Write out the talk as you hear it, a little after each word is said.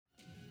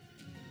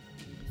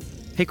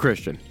Hey,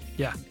 Christian.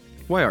 Yeah.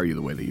 Why are you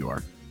the way that you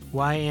are?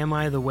 Why am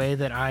I the way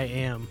that I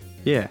am?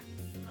 Yeah.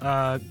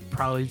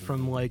 Probably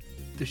from, like,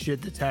 the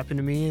shit that's happened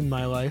to me in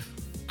my life.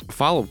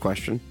 Follow-up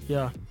question.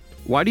 Yeah.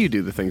 Why do you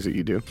do the things that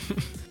you do?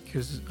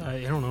 Because,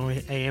 I don't know,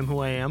 I am who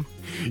I am.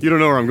 You don't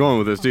know where I'm going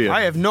with this, do you?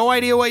 I have no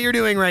idea what you're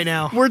doing right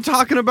now. We're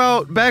talking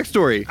about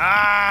backstory.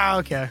 Ah,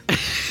 okay.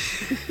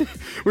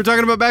 We're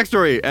talking about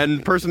backstory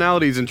and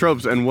personalities and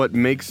tropes and what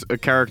makes a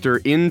character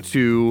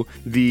into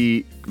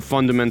the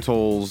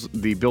fundamentals,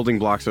 the building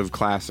blocks of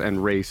class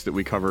and race that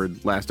we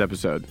covered last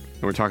episode.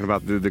 And we're talking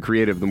about the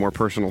creative, the more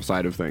personal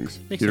side of things.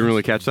 You didn't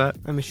really catch that?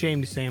 I'm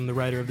ashamed to say I'm the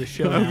writer of this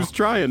show I now. was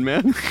trying,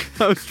 man.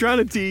 I was trying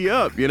to tee you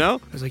up, you know?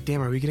 I was like,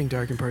 damn, are we getting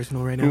dark and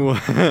personal right now?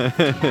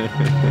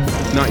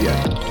 Not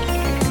yet.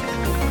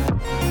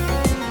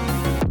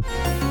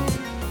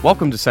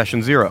 Welcome to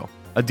Session Zero,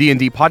 a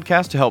D&D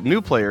podcast to help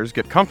new players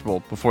get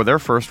comfortable before their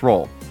first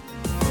roll.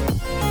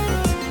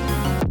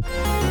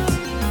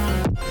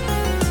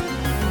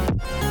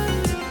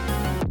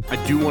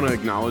 I do want to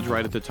acknowledge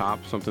right at the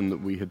top something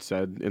that we had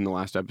said in the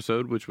last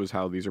episode, which was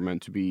how these are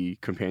meant to be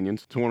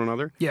companions to one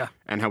another. Yeah.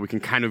 And how we can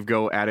kind of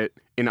go at it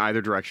in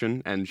either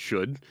direction, and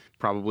should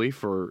probably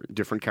for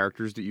different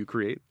characters that you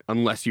create,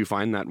 unless you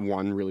find that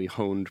one really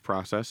honed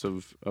process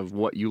of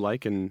what you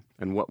like and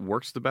what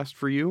works the best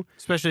for you.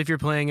 Especially if you're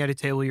playing at a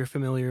table you're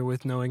familiar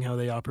with knowing how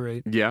they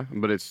operate. Yeah,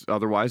 but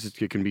otherwise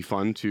it can be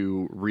fun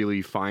to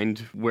really find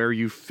where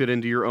you fit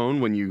into your own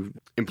when you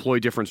employ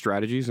different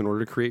strategies in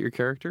order to create your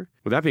character.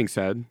 With that being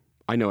said,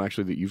 I know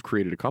actually that you've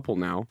created a couple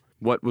now.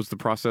 What was the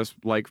process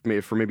like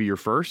for maybe your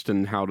first,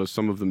 and how does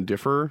some of them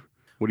differ?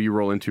 What do you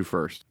roll into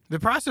first? The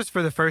process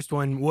for the first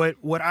one,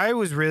 what I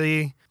was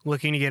really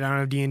looking to get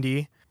out of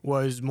D&D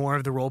was more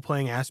of the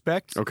role-playing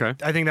aspect. Okay.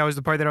 I think that was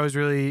the part that I was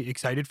really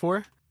excited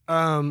for,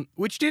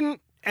 which didn't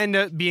end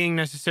up being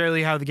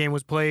necessarily how the game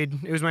was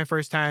played. It was my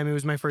first time.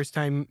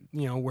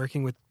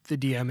 Working with the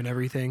DM and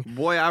everything.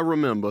 Boy, I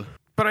remember.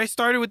 But I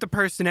started with the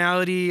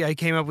personality. I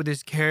came up with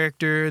this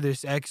character,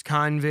 this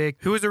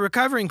ex-convict, who was a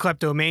recovering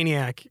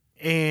kleptomaniac.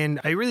 And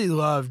I really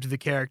loved the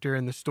character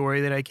and the story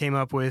that I came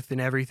up with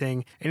and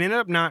everything. And ended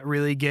up not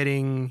really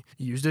getting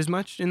used as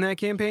much in that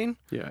campaign.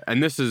 Yeah,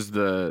 and this is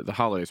the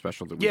holiday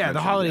special that we mentioned.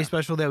 The holiday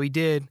special that we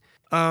did.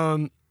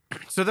 So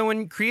then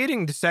when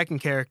creating the second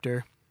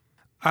character,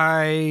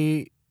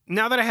 now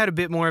that I had a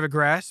bit more of a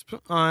grasp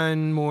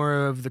on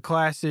more of the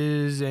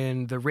classes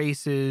and the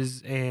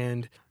races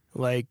and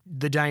like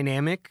the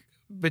dynamic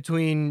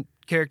between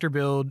character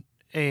build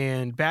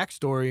and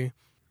backstory,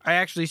 I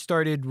actually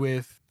started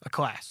with a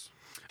class.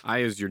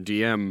 I, as your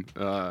DM,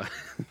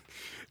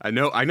 I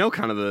know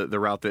kind of the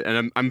route that,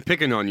 and I'm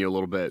picking on you a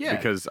little bit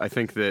because I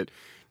think that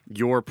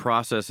your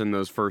process in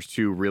those first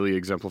two really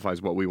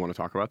exemplifies what we want to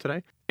talk about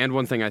today. And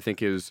one thing I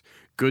think is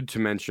good to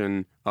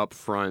mention up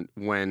front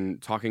when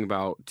talking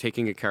about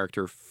taking a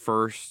character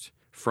first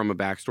from a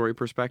backstory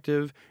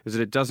perspective is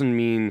that it doesn't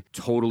mean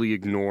totally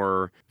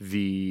ignore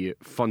the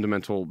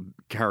fundamental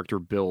character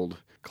build,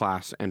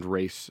 class and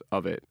race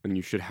of it. And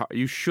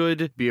you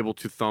should be able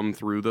to thumb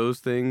through those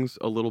things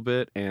a little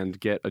bit and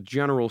get a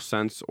general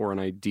sense or an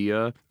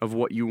idea of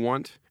what you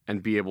want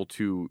and be able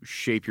to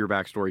shape your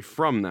backstory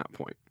from that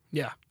point.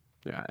 Yeah.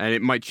 Yeah, and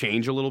it might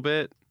change a little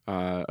bit.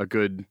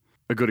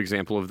 A good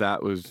example of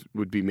that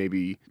would be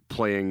maybe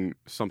playing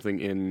something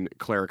in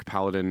cleric,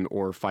 paladin,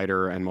 or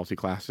fighter and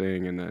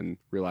multi-classing, and then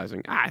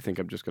realizing, I think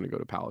I'm just going to go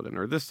to paladin,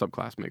 or this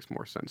subclass makes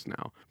more sense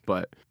now.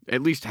 But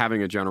at least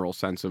having a general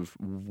sense of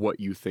what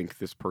you think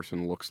this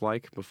person looks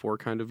like before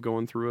kind of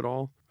going through it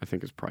all, I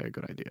think is probably a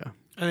good idea.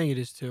 I think it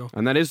is too.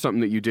 And that is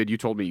something that you did. You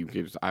told me,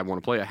 I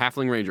want to play a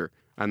halfling ranger,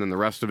 and then the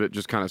rest of it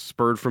just kind of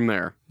spurred from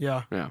there.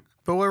 Yeah. Yeah.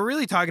 But what we're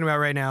really talking about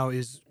right now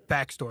is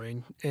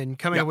backstory and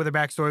coming up with a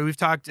backstory. We've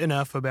talked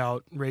enough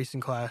about race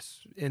and class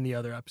in the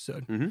other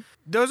episode. Mm-hmm.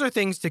 Those are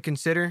things to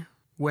consider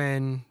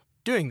when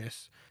doing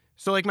this.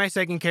 So like my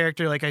second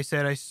character, like I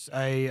said,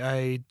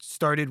 I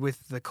started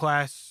with the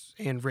class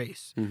and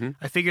race. Mm-hmm.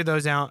 I figured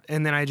those out,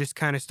 and then I just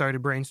kind of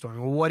started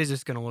brainstorming. Well, what is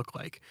this going to look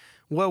like?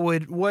 What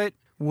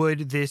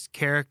would this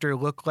character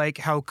look like?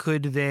 How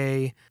could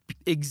they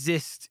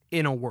exist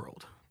in a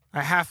world?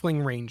 A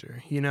halfling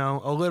ranger,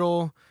 a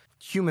little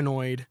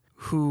humanoid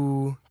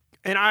who...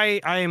 And I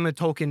am a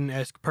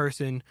Tolkien-esque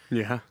person.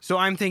 Yeah. So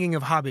I'm thinking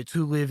of hobbits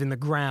who live in the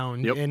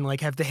ground and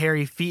like have the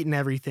hairy feet and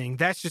everything.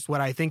 That's just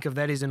what I think of.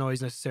 That isn't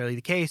always necessarily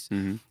the case.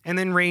 Mm-hmm. And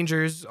then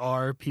rangers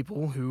are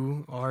people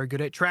who are good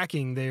at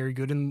tracking. They're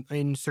good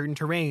in certain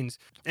terrains.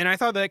 And I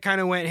thought that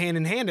kind of went hand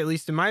in hand, at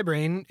least in my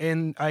brain.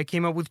 And I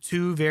came up with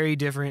two very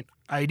different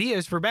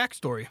ideas for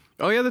backstory.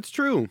 Oh, yeah, that's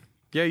true.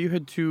 Yeah, you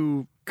had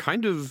two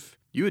kind of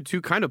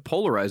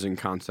polarizing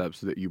concepts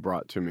that you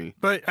brought to me.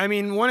 But, I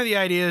mean, one of the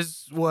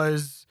ideas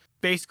was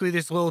basically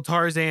this little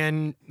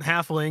Tarzan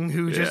halfling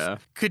who just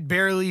could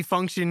barely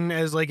function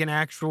as like an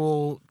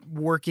actual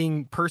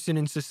working person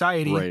in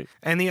society. Right.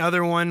 And the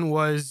other one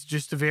was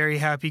just a very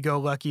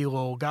happy-go-lucky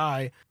little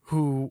guy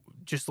who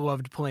just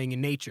loved playing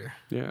in nature.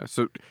 Yeah,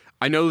 so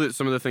I know that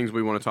some of the things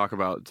we want to talk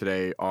about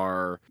today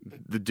are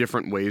the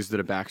different ways that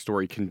a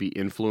backstory can be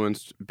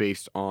influenced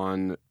based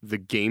on the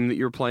game that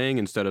you're playing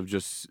instead of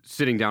just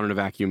sitting down in a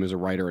vacuum as a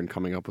writer and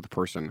coming up with a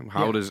person.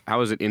 How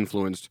is it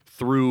influenced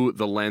through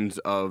the lens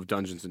of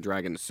Dungeons and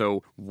Dragons?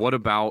 So what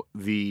about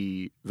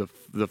the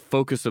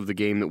focus of the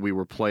game that we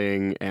were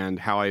playing and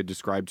how I had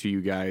described to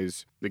you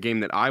guys the game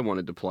that I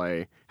wanted to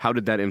play? How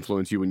did that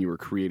influence you when you were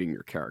creating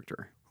your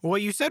character? Well,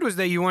 what you said was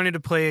that you wanted to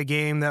play a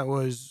game that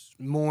was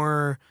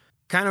more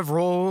kind of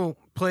role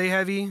play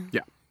heavy.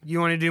 Yeah. You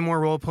want to do more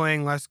role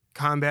playing, less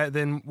combat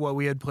than what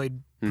we had played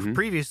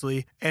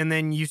previously. And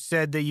then you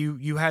said that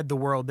you had the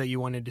world that you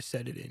wanted to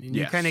set it in. And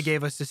you kind of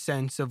gave us a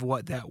sense of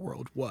what that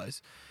world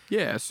was.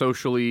 Yeah,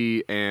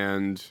 socially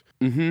and...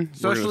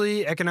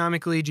 Socially,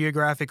 economically,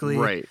 geographically.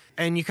 Right.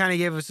 And you kind of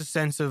gave us a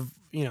sense of,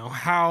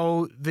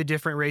 how the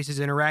different races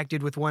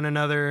interacted with one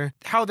another,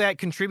 how that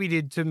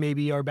contributed to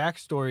maybe our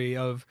backstory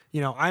of,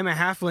 I'm a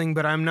halfling,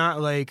 but I'm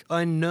not like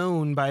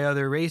unknown by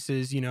other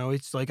races.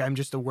 It's like I'm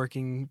just a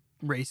working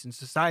race in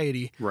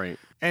society. Right.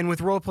 And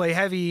with roleplay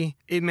heavy,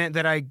 it meant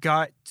that I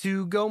got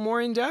to go more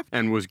in depth.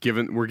 And we're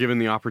given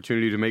the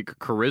opportunity to make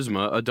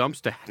charisma a dump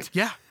stat.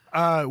 Yeah.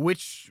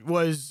 Which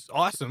was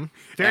awesome.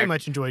 Very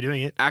much enjoy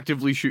doing it.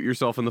 Actively shoot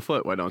yourself in the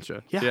foot, why don't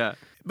you? Yeah.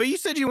 But you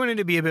said you wanted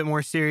to be a bit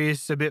more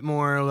serious, a bit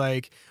more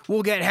like,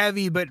 we'll get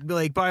heavy, but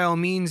like by all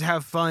means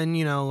have fun,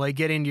 like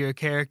get into your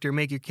character,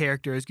 make your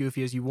character as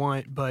goofy as you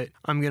want, but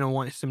I'm going to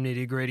want some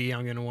nitty gritty,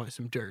 I'm going to want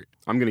some dirt.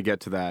 I'm going to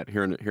get to that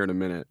here in a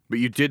minute. But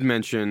you did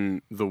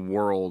mention the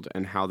world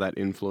and how that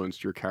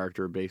influenced your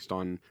character based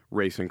on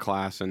race and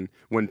class. And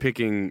when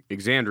picking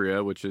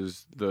Exandria, which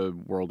is the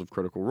world of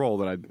Critical Role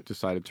that I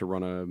decided to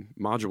run a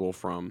module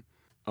from,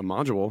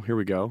 here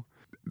we go.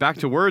 Back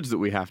to words that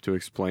we have to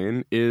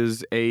explain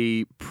is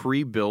a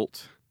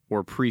pre-built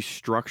or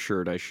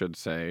pre-structured, I should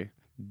say,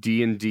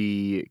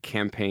 D&D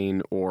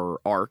campaign or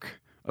arc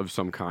of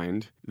some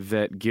kind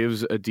that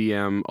gives a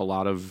DM a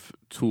lot of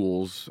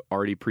tools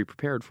already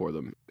pre-prepared for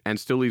them and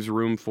still leaves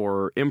room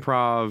for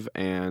improv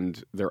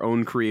and their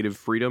own creative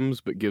freedoms,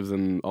 but gives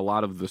them a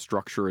lot of the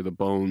structure, the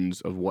bones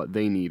of what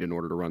they need in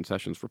order to run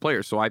sessions for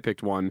players. So I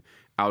picked one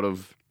out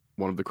of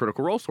one of the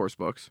Critical Role source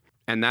books.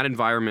 And that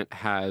environment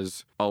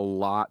has a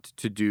lot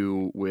to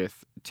do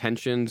with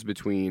tensions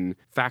between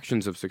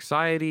factions of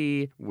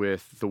society,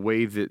 with the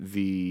way that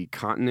the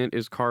continent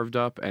is carved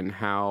up, and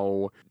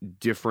how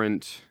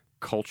different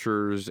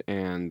cultures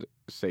and,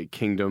 say,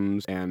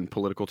 kingdoms and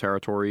political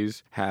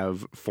territories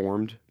have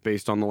formed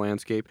based on the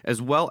landscape,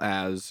 as well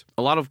as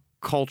a lot of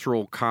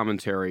cultural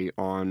commentary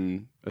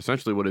on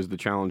essentially what is the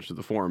challenge to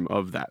the form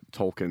of that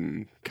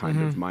Tolkien kind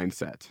of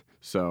mindset.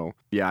 So,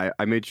 yeah,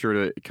 I made sure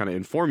to kind of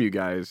inform you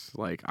guys,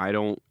 like,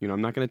 I'm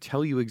not going to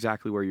tell you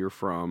exactly where you're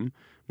from.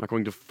 I'm not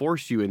going to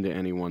force you into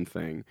any one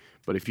thing.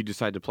 But if you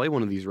decide to play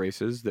one of these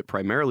races that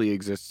primarily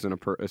exists in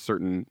a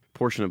certain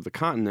portion of the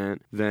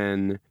continent,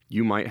 then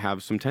you might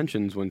have some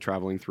tensions when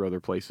traveling through other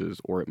places,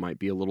 or it might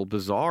be a little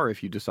bizarre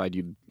if you decide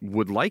you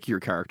would like your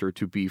character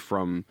to be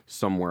from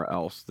somewhere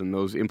else. Then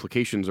those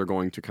implications are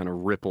going to kind of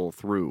ripple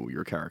through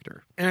your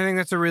character. And I think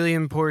that's a really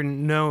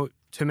important note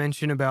to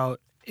mention about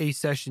a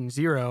session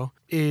 0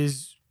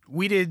 is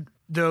we did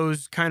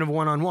those kind of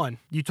one-on-one.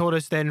 You told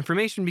us that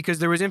information because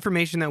there was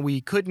information that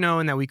we could know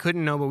and that we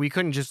couldn't know, but we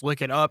couldn't just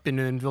look it up and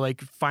then like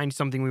find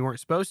something we weren't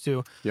supposed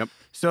to. Yep.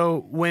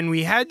 So when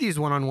we had these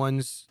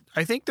one-on-ones,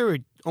 I think there were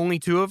only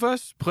 2 of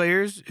us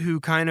players who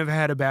kind of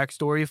had a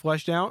backstory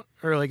fleshed out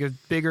or like a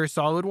bigger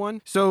solid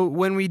one. So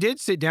when we did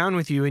sit down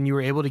with you and you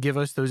were able to give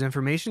us those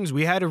informations,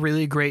 we had a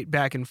really great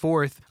back and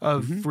forth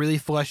of really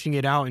fleshing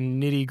it out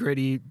and nitty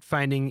gritty,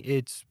 finding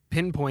its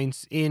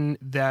pinpoints in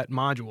that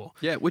module.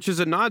 Yeah, which is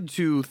a nod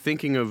to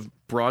thinking of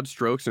broad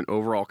strokes and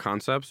overall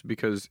concepts,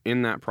 because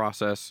in that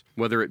process,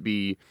 whether it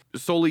be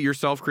solely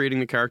yourself creating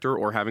the character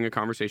or having a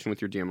conversation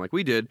with your DM like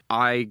we did,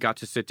 I got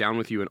to sit down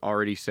with you and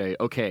already say,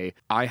 okay,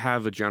 I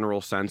have a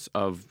general sense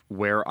of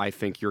where I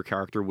think your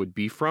character would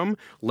be from.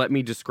 Let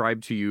me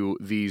describe to you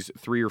these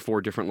 3 or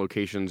 4 different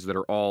locations that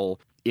are all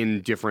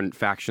in different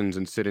factions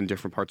and sit in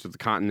different parts of the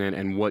continent,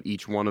 and what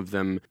each one of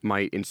them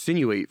might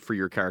insinuate for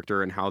your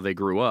character and how they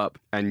grew up.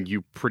 And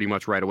you pretty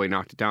much right away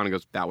knocked it down and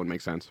goes, that would make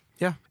sense.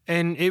 Yeah.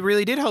 And it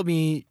really did help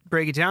me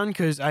break it down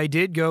because I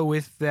did go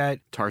with that.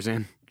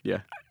 Tarzan. Yeah.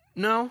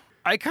 No,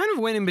 I kind of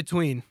went in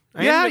between.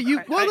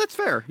 That's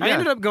fair. Yeah. I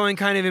ended up going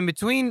kind of in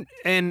between,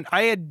 and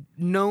I had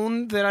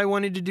known that I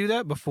wanted to do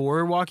that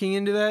before walking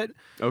into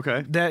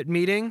that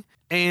meeting.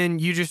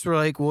 And you just were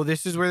like, well,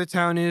 this is where the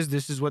town is.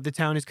 This is what the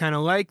town is kind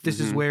of like.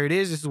 This is where it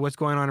is. This is what's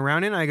going on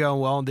around it. And I go,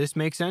 well, this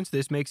makes sense.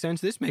 This makes sense.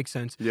 This makes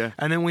sense. Yeah.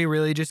 And then we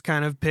really just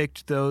kind of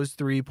picked those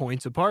 3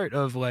 points apart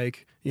of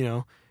like,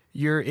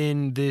 you're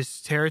in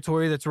this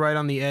territory that's right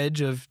on the edge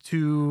of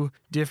 2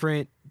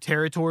 different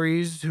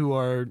territories who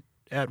are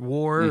at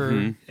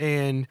war,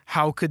 and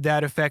how could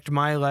that affect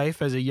my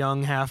life as a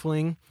young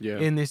halfling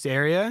in this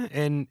area?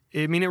 And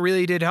I mean, it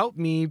really did help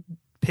me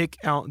pick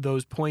out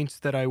those points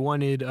that I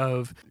wanted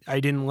of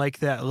I didn't like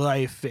that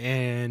life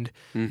and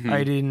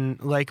I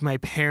didn't like my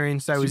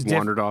parents. I was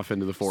wandered off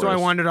into the forest. So I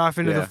wandered off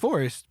into the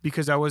forest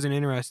because I wasn't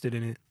interested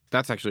in it.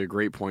 That's actually a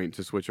great point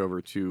to switch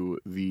over to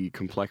the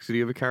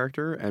complexity of a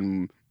character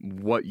and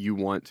what you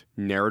want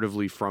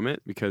narratively from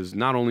it, because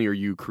not only are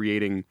you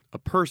creating a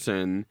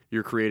person,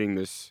 you're creating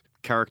this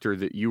character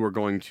that you are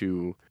going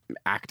to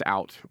act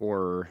out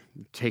or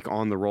take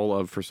on the role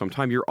of for some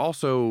time. You're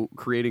also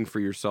creating for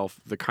yourself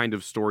the kind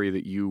of story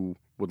that you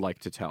would like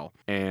to tell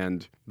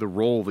and the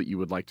role that you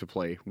would like to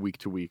play week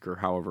to week or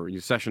however,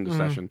 session to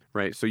session,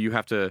 right? So you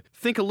have to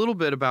think a little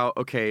bit about,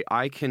 okay,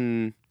 I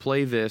can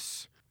play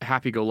this.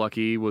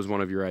 Happy-go-lucky was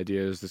one of your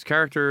ideas. This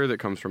character that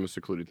comes from a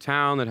secluded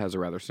town that has a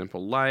rather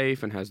simple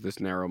life and has this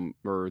narrow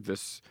or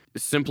this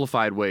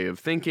simplified way of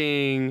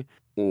thinking.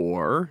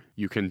 Or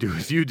you can do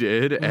as you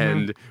did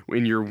and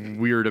in your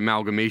weird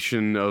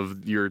amalgamation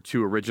of your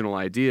two original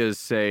ideas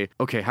say,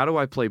 okay, how do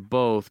I play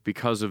both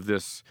because of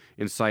this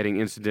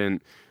inciting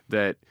incident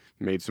that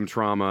made some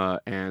trauma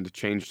and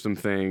changed some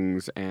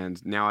things,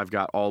 and now I've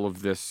got all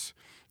of this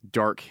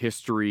dark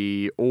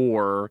history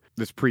or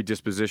this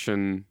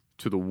predisposition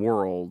to the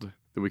world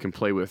that we can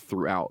play with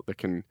throughout that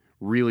can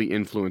really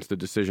influence the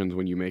decisions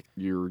when you make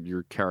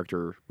your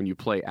character, when you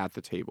play at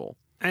the table.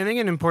 I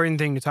think an important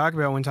thing to talk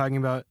about when talking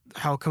about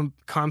how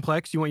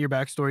complex you want your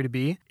backstory to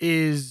be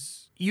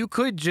is you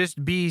could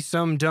just be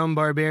some dumb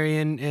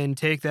barbarian and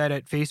take that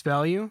at face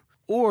value,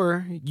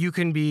 or you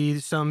can be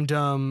some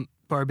dumb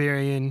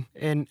barbarian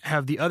and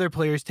have the other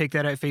players take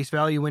that at face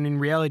value when in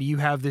reality you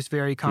have this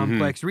very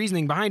complex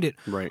reasoning behind it.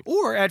 Right.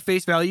 Or at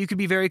face value you could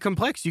be very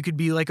complex. You could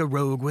be like a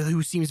rogue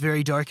who seems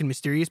very dark and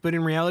mysterious, but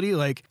in reality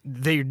like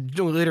they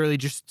literally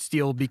just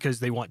steal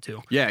because they want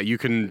to. Yeah, you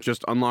can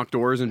just unlock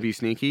doors and be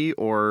sneaky,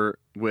 or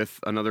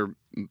with another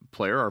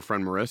player, our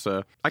friend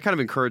Marissa, I kind of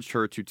encouraged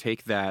her to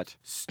take that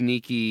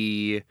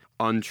sneaky,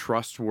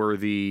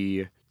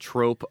 untrustworthy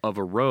trope of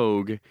a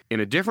rogue in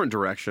a different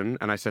direction.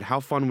 And I said, how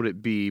fun would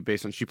it be,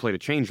 based on she played a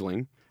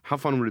changeling, how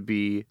fun would it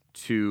be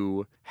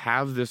to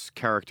have this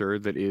character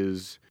that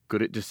is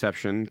good at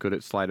deception, good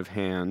at sleight of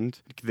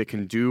hand, that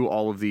can do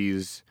all of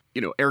these,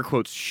 air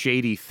quotes,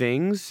 shady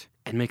things,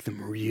 and make them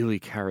really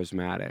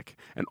charismatic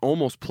and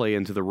almost play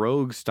into the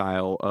rogue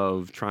style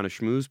of trying to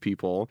schmooze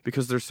people,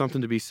 because there's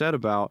something to be said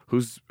about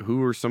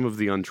who are some of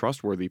the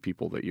untrustworthy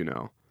people that you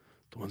know.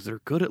 The ones that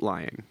are good at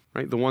lying,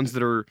 right? The ones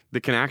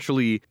that can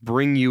actually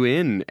bring you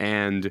in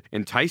and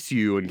entice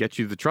you and get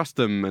you to trust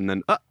them, and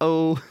then,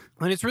 uh-oh.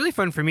 And it's really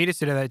fun for me to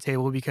sit at that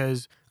table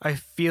because I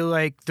feel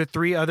like the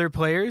three other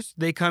players,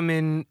 they come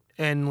in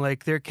and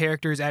like their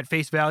characters at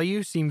face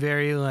value seem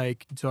very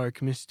like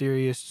dark,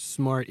 mysterious,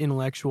 smart,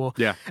 intellectual.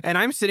 Yeah. And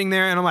I'm sitting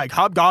there and I'm like,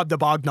 Hobgob the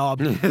Bognob.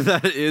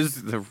 That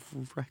is the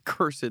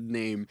cursed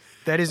name.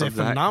 That is a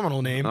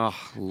phenomenal name. Oh,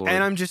 Lord.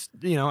 And I'm just,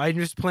 I'm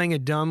just playing a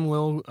dumb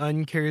little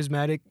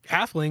uncharismatic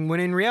halfling when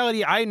in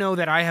reality I know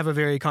that I have a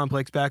very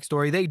complex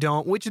backstory. They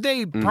don't, which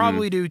they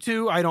probably do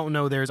too. I don't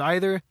know theirs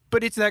either.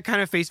 But it's that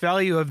kind of face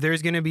value of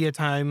there's going to be a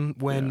time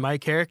when my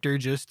character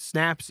just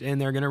snaps and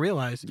they're going to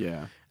realize.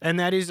 Yeah. And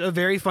that is a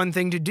very fun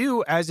thing to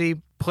do as a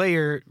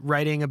player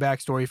writing a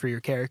backstory for your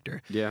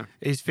character. Yeah.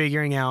 Is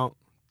figuring out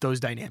those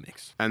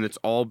dynamics. And it's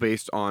all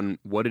based on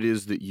what it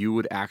is that you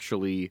would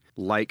actually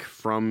like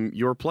from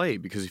your play.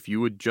 Because if you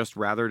would just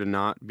rather to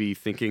not be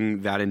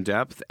thinking that in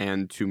depth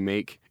and to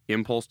make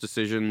impulse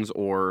decisions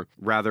or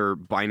rather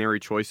binary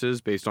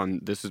choices based on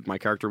this is my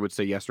character would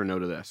say yes or no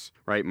to this,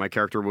 right? My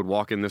character would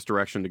walk in this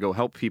direction to go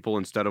help people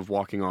instead of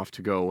walking off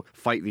to go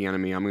fight the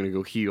enemy. I'm going to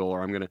go heal,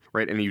 or I'm going to,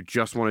 right? And you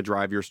just want to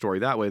drive your story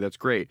that way, that's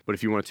great. But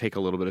if you want to take a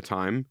little bit of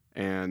time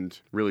and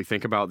really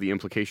think about the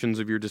implications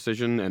of your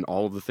decision and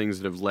all of the things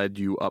that have led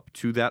you up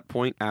to that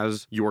point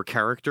as your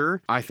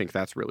character, I think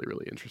that's really,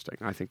 really interesting.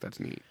 I think that's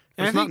neat.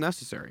 It's not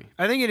necessary.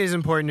 I think it is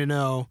important to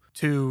know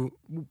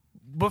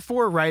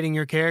before writing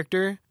your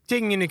character,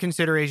 taking into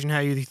consideration how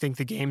you think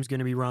the game's going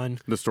to be run.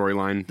 The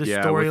storyline. With the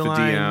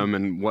DM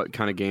and what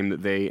kind of game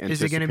that they anticipate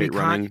is it going to be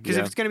running. Because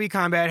if it's going to be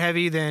combat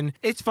heavy, then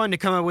it's fun to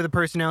come up with a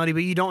personality,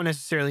 but you don't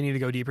necessarily need to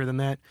go deeper than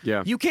that.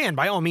 Yeah. You can,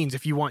 by all means,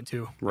 if you want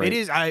to. Right. It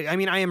is, I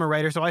am a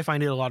writer, so I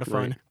find it a lot of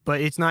fun. Right.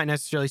 But it's not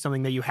necessarily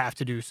something that you have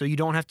to do. So you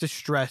don't have to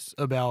stress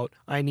about,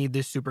 I need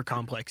this super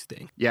complex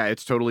thing. Yeah,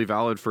 it's totally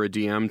valid for a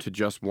DM to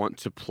just want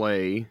to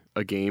play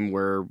a game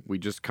where we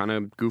just kind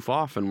of goof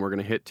off and we're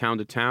going to hit town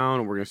to town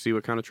and we're going to see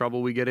what kind of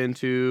trouble we get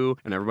into,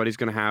 and everybody's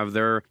going to have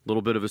their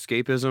little bit of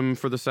escapism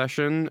for the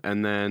session,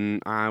 and then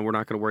we're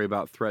not going to worry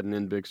about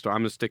threatening big stuff.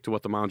 I'm going to stick to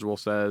what the module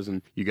says,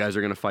 and you guys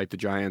are going to fight the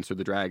giants or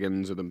the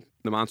dragons or the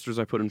monsters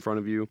I put in front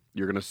of you.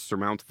 You're going to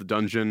surmount the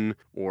dungeon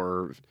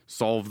or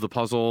solve the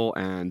puzzle,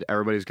 and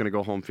everybody's going to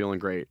go home feeling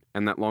great.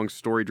 And that long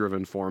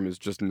story-driven form is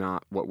just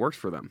not what works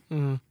for them.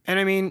 Mm-hmm. And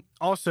I mean,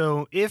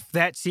 also, if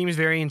that seems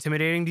very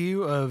intimidating to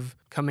you of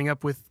coming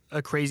up with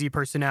a crazy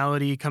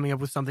personality, coming up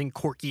with something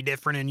quirky,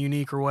 different, and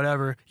unique or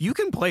whatever, you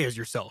can play as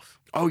yourself.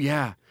 Oh,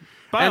 yeah.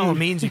 By all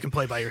means, you can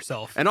play by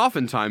yourself. And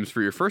oftentimes,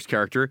 for your first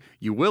character,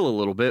 you will a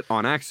little bit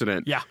on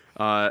accident. Yeah.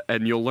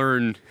 And you'll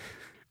learn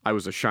I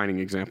was a shining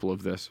example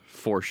of this,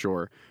 for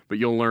sure. But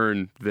you'll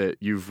learn that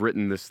you've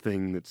written this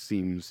thing that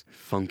seems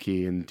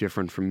funky and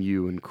different from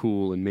you and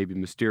cool and maybe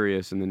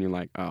mysterious, and then you're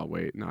like, oh,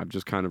 wait, no, I've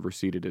just kind of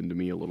receded into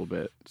me a little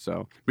bit.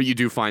 So, but you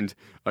do find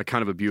a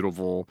kind of a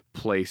beautiful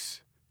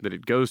place that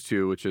it goes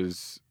to, which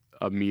is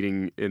a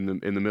meeting in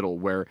the middle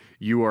where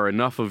you are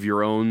enough of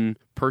your own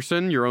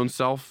person, your own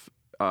self,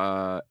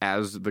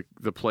 as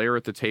the player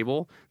at the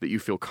table that you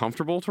feel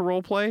comfortable to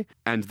role play,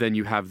 and then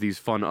you have these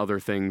fun other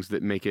things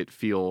that make it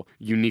feel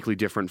uniquely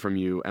different from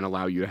you and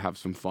allow you to have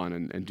some fun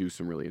and do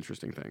some really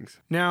interesting things.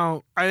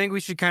 Now, I think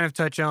we should kind of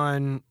touch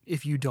on,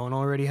 if you don't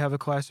already have a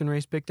class and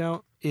race picked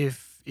out,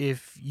 if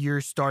you're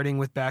starting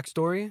with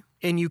backstory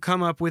and you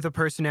come up with a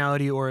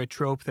personality or a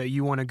trope that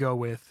you want to go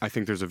with. I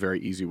think there's a very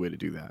easy way to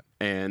do that.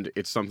 And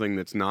it's something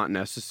that's not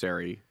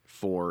necessary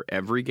for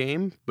every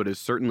game, but is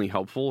certainly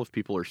helpful if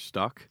people are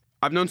stuck.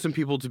 I've known some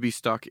people to be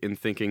stuck in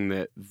thinking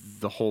that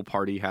the whole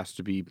party has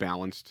to be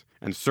balanced.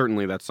 And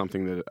certainly that's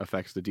something that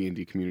affects the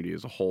D&D community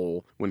as a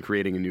whole. When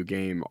creating a new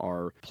game,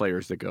 are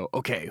players that go,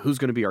 okay, who's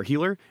going to be our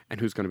healer? And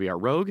who's going to be our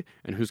rogue?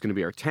 And who's going to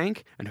be our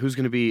tank? And who's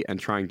going to be, and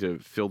trying to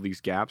fill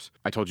these gaps.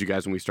 I told you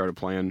guys when we started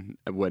playing,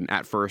 when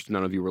at first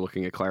none of you were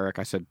looking at cleric,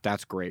 I said,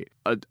 that's great.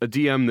 A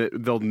DM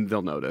that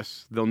they'll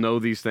notice. They'll know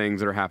these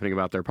things that are happening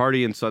about their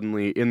party, and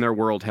suddenly in their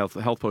world,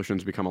 health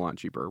potions become a lot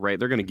cheaper, right?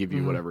 They're going to give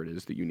you whatever it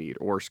is that you need,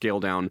 or scale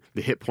down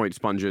the hit point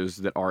sponges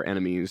that are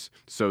enemies,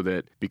 so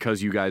that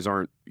because you guys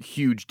aren't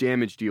huge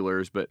damage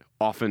dealers, but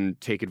often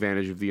take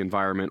advantage of the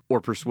environment or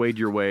persuade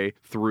your way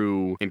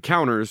through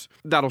encounters,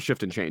 that'll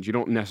shift and change. You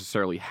don't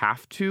necessarily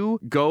have to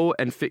go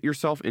and fit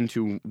yourself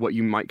into what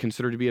you might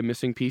consider to be a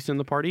missing piece in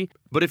the party.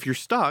 But if you're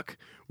stuck,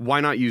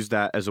 why not use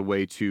that as a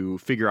way to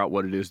figure out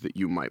what it is that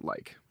you might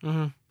like?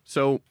 Mm-hmm.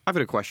 So I've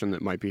got a question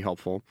that might be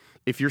helpful.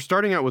 If you're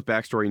starting out with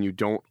backstory and you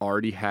don't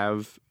already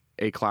have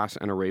a class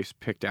and a race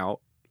picked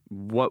out,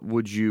 what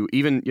would you,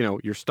 even,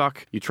 you're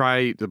stuck, you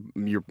try,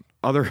 your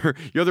other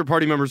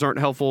party members aren't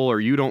helpful, or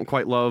you don't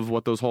quite love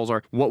what those holes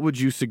are, what would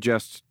you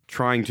suggest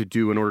trying to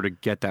do in order to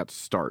get that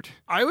start?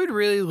 I would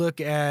really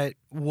look at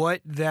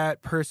what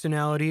that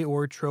personality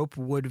or trope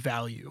would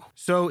value.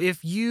 So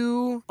if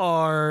you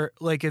are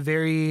like a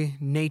very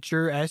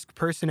nature-esque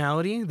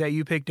personality that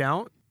you picked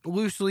out,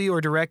 loosely or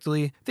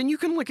directly, then you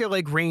can look at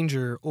like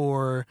ranger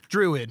or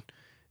druid.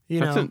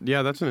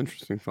 That's an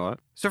interesting thought.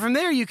 So from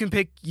there, you can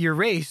pick your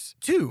race,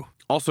 too.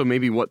 Also,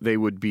 maybe what they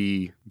would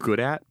be good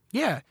at.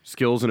 Yeah.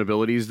 Skills and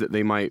abilities that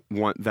they might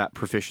want that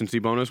proficiency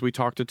bonus we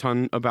talked a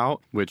ton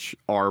about, which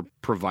are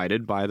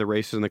provided by the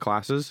races and the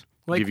classes.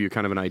 Give you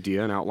kind of an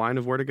idea, an outline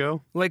of where to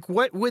go. Like,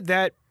 what would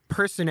that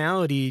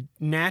personality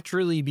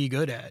naturally be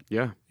good at?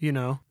 Yeah.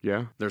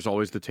 Yeah. There's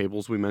always the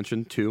tables we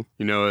mentioned, too.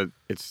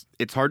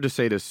 It's hard to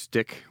say to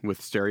stick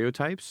with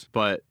stereotypes,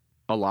 but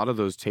a lot of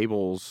those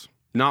tables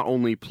not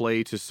only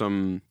play to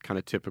some kind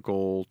of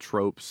typical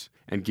tropes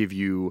and give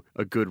you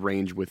a good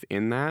range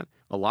within that,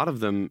 a lot of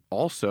them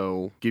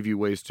also give you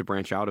ways to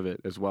branch out of it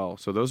as well.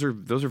 So those are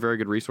very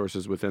good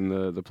resources within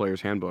the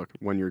player's handbook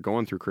when you're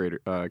going through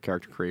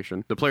character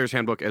creation. The player's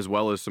handbook, as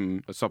well as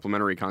some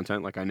supplementary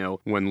content. Like, I know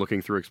when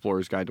looking through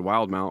Explorer's Guide to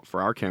Wildmount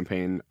for our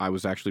campaign, I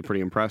was actually pretty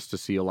impressed to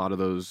see a lot of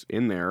those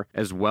in there,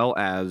 as well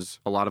as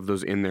a lot of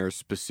those in there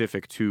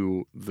specific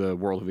to the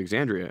world of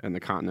Exandria and the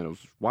continent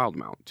of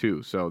Wildmount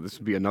too. So this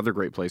would be another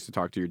great place to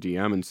talk to your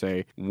DM and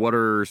say, what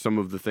are some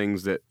of the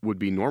things that would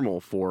be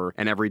normal for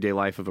an everyday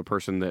life of a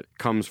person that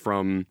comes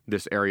from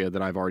this area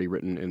that I've already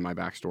written in my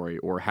backstory,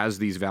 or has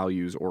these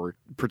values, or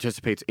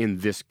participates in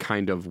this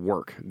kind of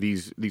work,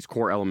 these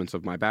core elements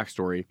of my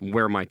backstory.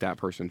 Where might that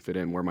person fit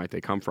in? Where might they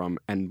come from?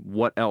 And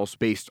what else,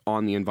 based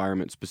on the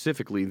environment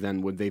specifically,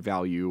 then would they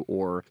value,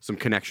 or some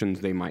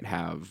connections they might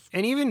have?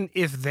 And even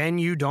if then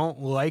you don't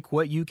like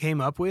what you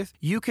came up with,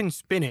 you can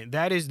spin it.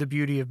 That is the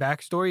beauty of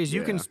backstory, is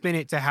you can spin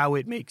it to how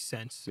it makes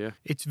sense. Yeah.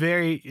 It's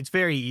very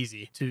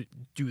easy to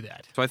do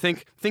that. So I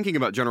think thinking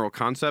about general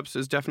concepts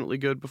is definitely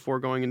good before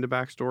going into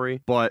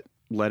backstory, but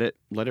let it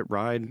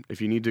ride.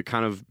 If you need to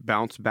kind of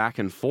bounce back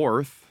and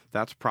forth,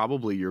 that's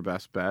probably your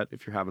best bet.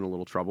 If you're having a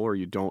little trouble or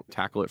you don't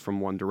tackle it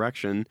from one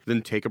direction,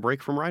 then take a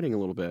break from writing a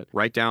little bit.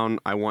 Write down,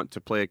 I want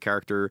to play a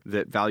character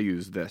that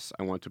values this.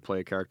 I want to play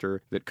a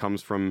character that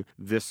comes from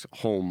this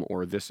home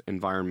or this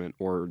environment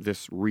or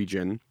this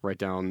region. Write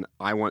down,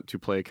 I want to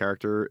play a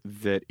character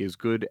that is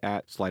good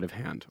at sleight of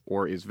hand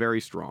or is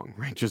very strong,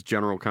 right? Just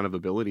general kind of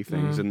ability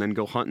things. And then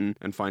go hunting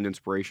and find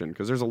inspiration,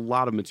 because there's a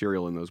lot of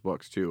material in those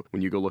books too.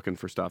 When you go looking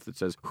for stuff that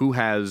says,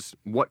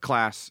 what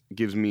class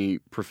gives me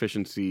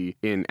proficiency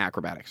in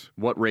acrobatics?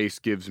 What race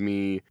gives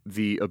me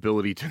the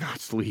ability to not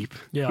sleep?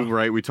 Yeah.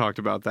 Right? We talked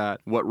about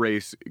that. What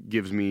race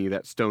gives me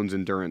that stone's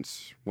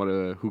endurance?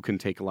 Who can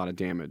take a lot of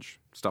damage?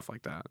 Stuff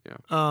like that.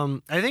 Yeah.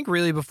 I think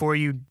really before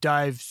you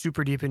dive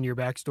super deep into your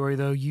backstory,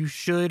 though, you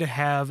should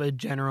have a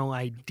general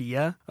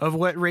idea of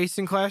what race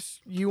and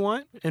class you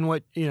want, and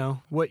what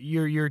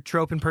your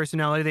trope and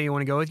personality that you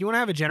want to go with. You want to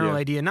have a general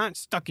idea, not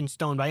stuck in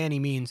stone by any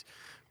means,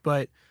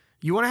 but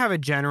you want to have a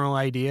general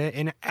idea,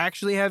 and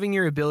actually having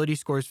your ability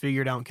scores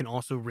figured out can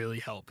also really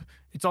help.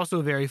 It's also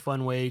a very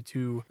fun way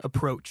to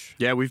approach.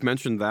 Yeah, we've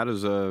mentioned that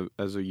as a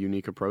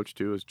unique approach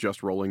too, is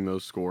just rolling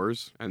those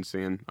scores and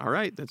saying, all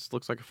right, this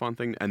looks like a fun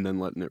thing, and then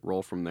letting it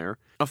roll from there.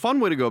 A fun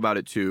way to go about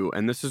it too,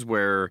 and this is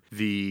where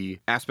the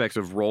aspects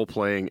of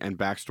role-playing and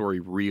backstory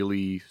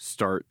really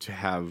start to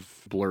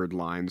have blurred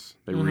lines.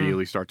 They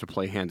really start to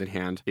play hand in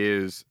hand,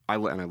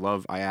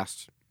 I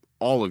asked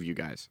all of you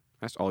guys,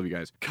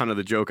 kind of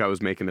the joke I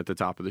was making at the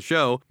top of the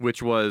show,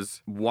 which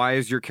was, why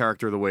is your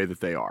character the way that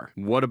they are?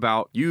 What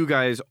about you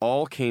guys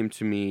all came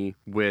to me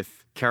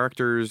with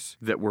characters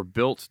that were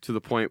built to the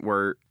point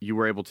where you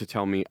were able to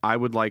tell me, I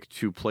would like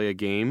to play a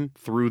game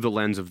through the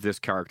lens of this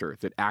character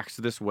that acts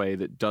this way,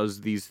 that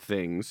does these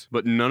things,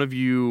 but none of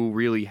you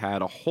really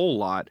had a whole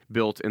lot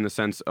built in the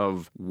sense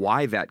of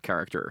why that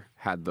character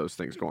had those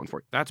things going for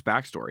it. That's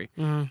backstory,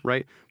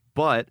 right?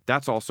 But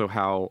that's also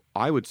how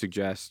I would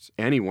suggest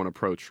anyone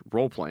approach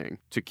role-playing,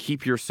 to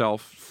keep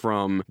yourself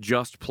from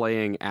just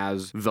playing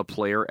as the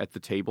player at the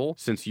table,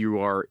 since you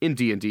are in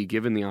D&D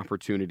given the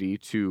opportunity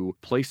to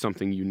play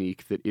something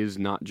unique that is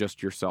not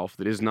just yourself,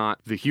 that is not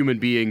the human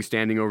being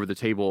standing over the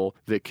table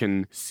that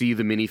can see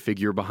the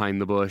minifigure behind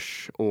the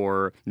bush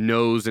or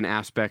knows an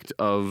aspect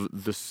of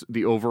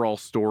the overall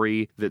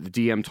story that the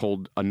DM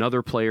told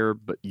another player,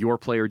 but your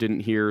player didn't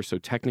hear, so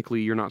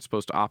technically you're not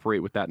supposed to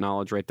operate with that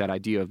knowledge, right? That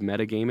idea of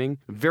metagaming. A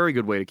very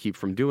good way to keep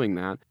from doing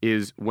that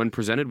is when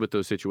presented with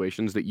those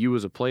situations that you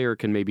as a player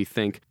can maybe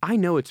think, I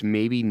know it's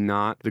maybe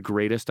not the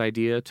greatest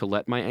idea to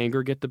let my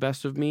anger get the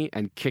best of me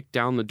and kick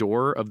down the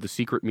door of the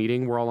secret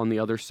meeting we're all on the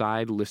other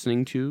side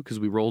listening to because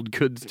we rolled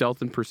good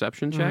stealth and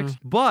perception checks.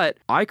 But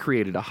I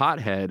created a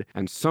hothead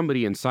and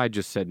somebody inside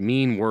just said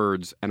mean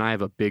words and I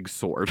have a big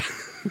sword.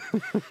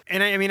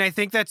 And I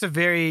think that's a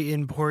very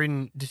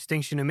important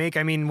distinction to make.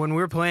 I mean, when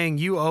we're playing,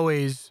 you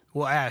always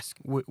will ask,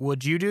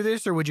 would you do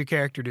this or would your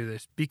character do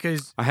this?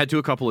 Because I had to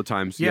a couple of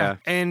times, yeah.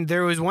 And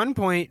there was one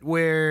point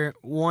where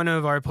one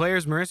of our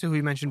players, Marissa, who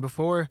we mentioned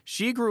before,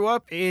 she grew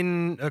up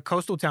in a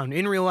coastal town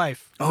in real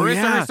life.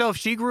 Marissa herself,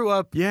 she grew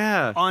up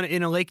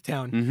in a lake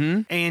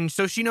town. And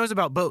so she knows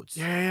about boats.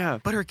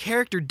 But her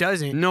character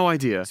doesn't. No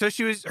idea. So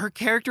her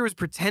character was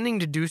pretending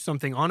to do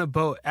something on a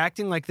boat,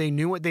 acting like they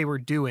knew what they were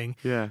doing.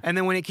 And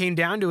then when it came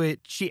down to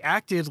it, she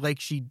acted like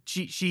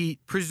she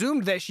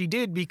presumed that she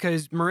did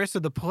because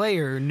Marissa, the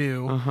player, knew.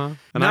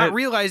 Not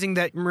realizing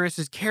that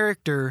Marissa's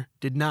character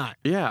did not.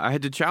 Yeah, I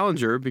had to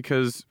challenge her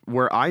because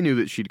where I knew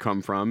that she'd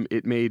come from,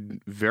 it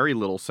made very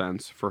little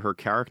sense for her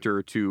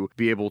character to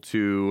be able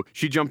to.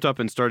 She jumped up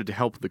and started to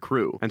help the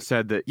crew and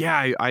said that,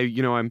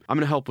 I'm going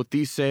to help with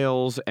these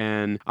sails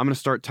and I'm going to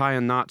start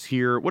tying knots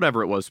here.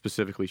 Whatever it was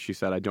specifically she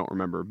said, I don't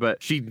remember.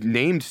 But she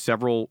named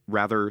several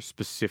rather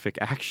specific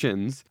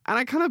actions, and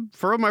I kind of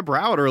furrowed my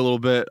brow at her a little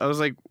bit. I was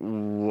like,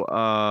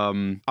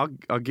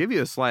 I'll give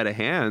you a sleight of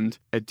hand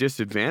at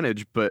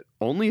disadvantage, but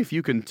only if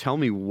you can tell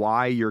me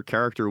why your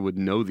character would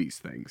know these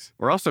things.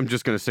 Or else I'm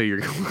just going to say you're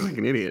going to look like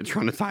an idiot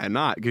trying to tie a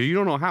knot because you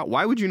don't know how.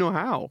 Why would you know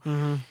how?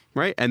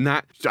 Right? And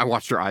that, I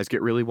watched her eyes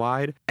get really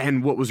wide.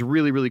 And what was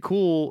really, really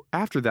cool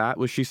after that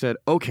was she said,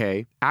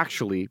 okay,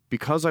 actually,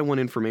 because I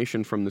want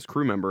information from this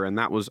crew member, and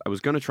I was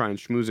going to try and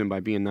schmooze him by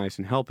being nice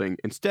and helping.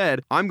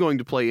 Instead, I'm going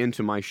to play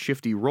into my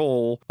shifty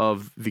role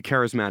of the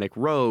charismatic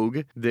rogue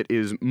that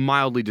is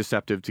mildly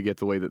deceptive to get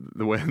the way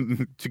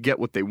to get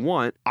what they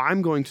want.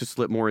 I'm going to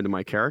slip more into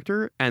my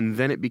character. And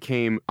then it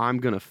became, I'm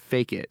going to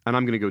fake it. And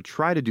I'm going to go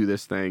try to do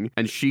this thing.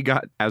 And she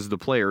got, as the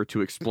player,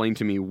 to explain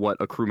to me what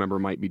a crew member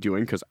might be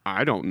doing because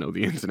I don't know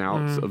the ins and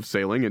outs of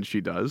sailing, and she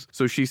does.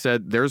 So she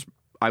said,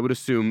 I would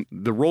assume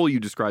the role you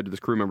described to this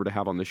crew member to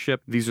have on the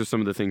ship, these are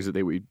some of the things that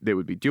they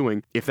would be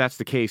doing. If that's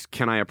the case,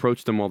 can I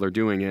approach them while they're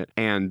doing it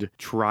and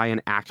try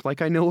and act like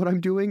I know what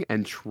I'm doing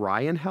and try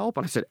and help?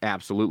 And I said,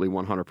 absolutely,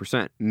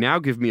 100%. Now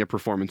give me a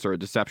performance or a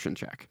deception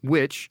check,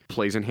 which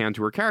plays in hand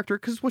to her character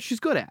because it's what she's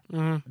good at.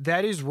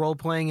 That is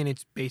role-playing in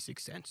its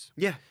basic sense.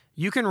 Yeah.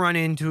 You can run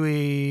into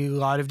a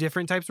lot of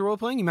different types of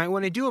role-playing. You might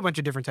want to do a bunch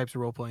of different types of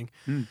role-playing.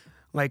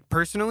 Like,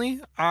 personally,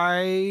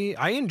 I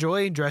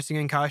enjoy dressing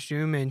in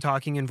costume and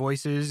talking in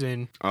voices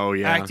and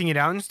acting it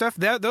out and stuff.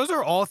 Those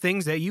are all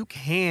things that you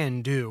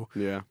can do.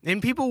 Yeah.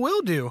 And people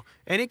will do.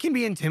 And it can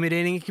be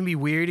intimidating. It can be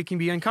weird. It can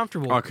be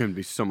uncomfortable. Oh, it can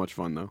be so much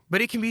fun, though.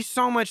 But it can be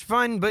so much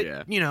fun. But,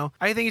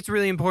 I think it's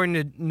really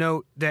important to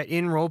note that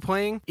in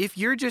role-playing, if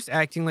you're just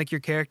acting like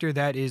your character,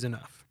 that is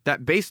enough.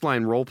 That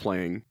baseline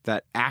role-playing,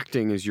 that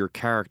acting as your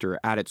character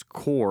at its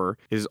core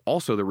is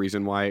also the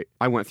reason why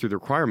I went through the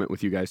requirement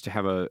with you guys to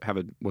have a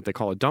what they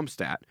call a dump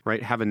stat,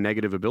 right? Have a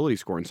negative ability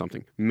score in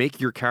something.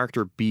 Make your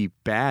character be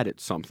bad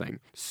at something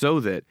so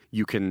that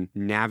you can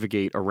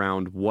navigate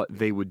around what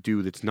they would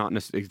do that's not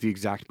necessarily the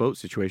exact boat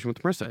situation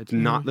with Marissa. It's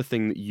not the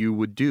thing that you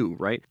would do,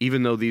 right?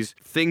 Even though these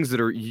things that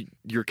are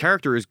your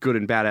character is good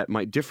and bad at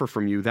might differ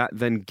from you, that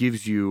then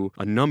gives you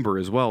a number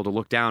as well to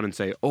look down and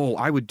say, oh,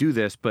 I would do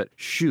this, but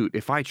shoot,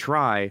 if I I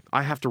try,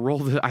 I have to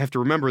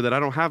remember that I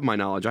don't have my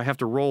knowledge. I have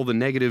to roll the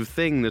negative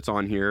thing that's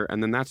on here,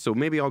 and then so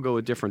maybe I'll go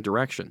a different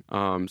direction.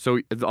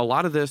 So a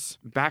lot of this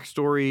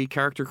backstory,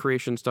 character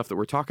creation stuff that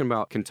we're talking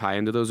about can tie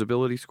into those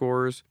ability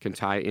scores, can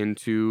tie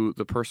into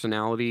the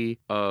personality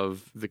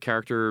of the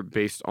character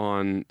based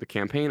on the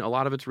campaign. A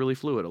lot of it's really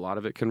fluid. A lot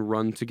of it can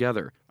run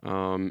together.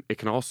 It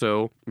can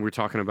also, we're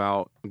talking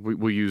about,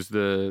 we'll use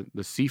the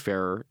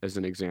seafarer as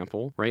an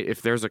example, right?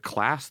 If there's a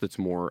class that's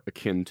more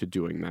akin to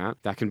doing that,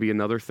 that can be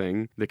another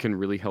thing that can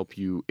really help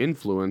you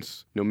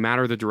influence no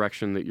matter the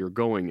direction that you're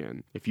going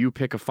in. If you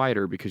pick a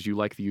fighter because you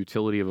like the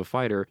utility of a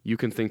fighter, you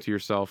can think to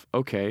yourself,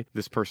 okay,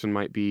 this person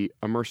might be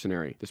a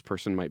mercenary. This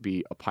person might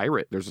be a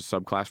pirate. There's a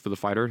subclass for the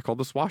fighter called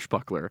the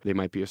swashbuckler. They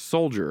might be a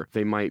soldier.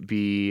 They might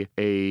be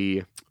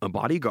a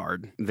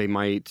bodyguard. They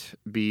might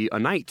be a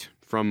knight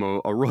from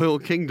a royal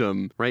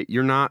kingdom, right?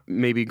 You're not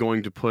maybe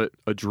going to put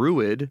a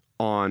druid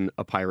on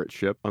a pirate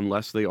ship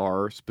unless they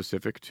are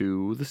specific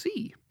to the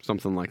sea,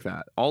 something like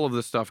that. All of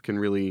this stuff can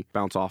really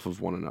bounce off of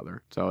one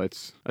another. So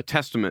it's a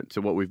testament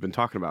to what we've been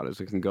talking about,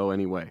 is it can go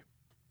any way.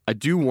 I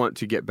do want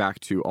to get back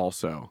to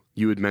also,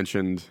 you had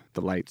mentioned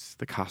the lights,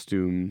 the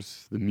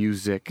costumes, the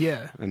music,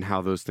 and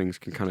how those things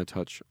can kind of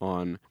touch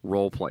on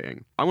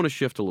role-playing. I want to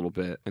shift a little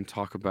bit and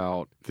talk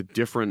about the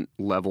different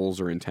levels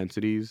or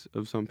intensities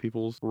of some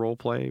people's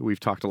role-play. We've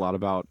talked a lot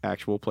about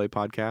actual play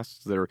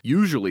podcasts that are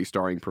usually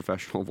starring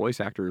professional voice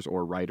actors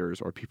or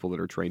writers or people that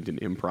are trained in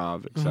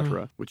improv,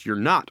 etc., which you're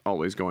not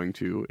always going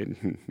to,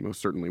 and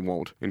most certainly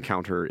won't,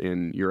 encounter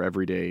in your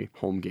everyday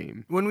home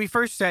game. When we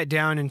first sat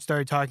down and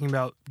started talking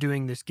about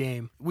doing this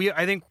game,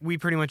 I think we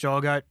pretty much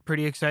all got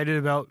pretty excited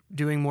about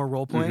doing more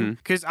role playing,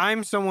 because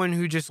I'm someone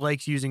who just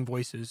likes using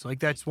voices. Like,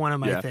 that's one of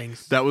my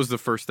things. That was the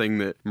first thing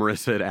that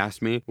Marissa had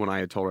asked me when I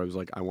had told her. I was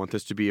like, I want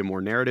this to be a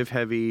more narrative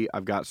heavy.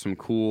 I've got some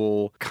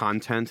cool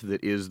content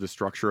that is the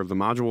structure of the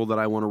module that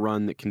I want to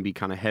run that can be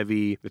kind of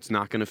heavy. It's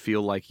not going to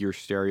feel like your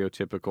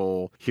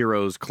stereotypical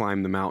heroes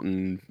climb the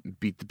mountain,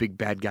 beat the big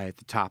bad guy at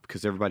the top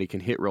because everybody can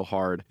hit real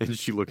hard. And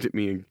she looked at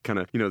me and kind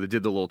of, they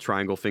did the little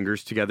triangle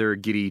fingers together,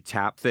 giddy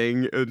tap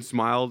thing, and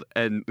smiled.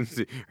 And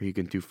are you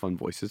going to do fun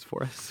voices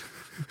for us?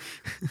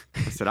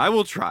 I said, I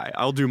will try.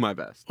 I'll do my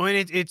best. Well,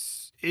 and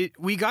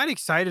we got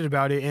excited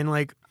about it, and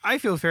like, I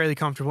feel fairly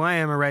comfortable. I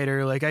am a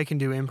writer. Like, I can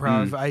do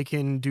improv. I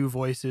can do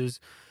voices.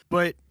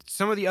 But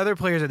some of the other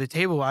players at the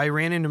table, I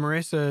ran into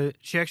Marissa.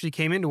 She actually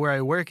came into where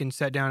I work and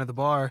sat down at the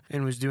bar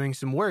and was doing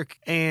some work.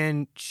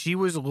 And she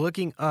was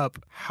looking up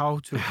how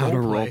to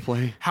role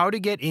play, how to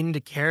get into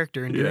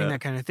character and doing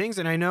that kind of things.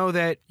 And I know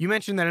that you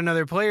mentioned that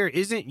another player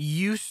isn't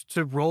used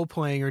to role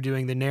playing or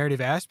doing the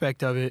narrative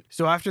aspect of it.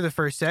 So after the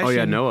first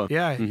session, Noah,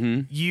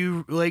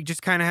 you like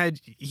just kind of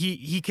had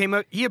he came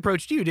up, he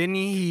approached you, didn't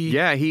he?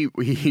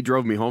 He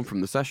drove me home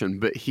from the session,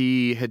 but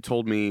he had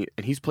told me,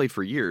 and he's played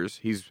for years.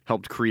 He's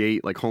helped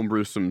create like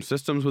homebrew some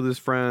systems with his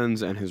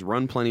friends and has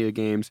run plenty of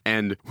games.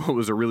 And what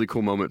was a really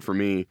cool moment for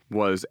me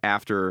was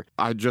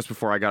just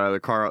before I got out of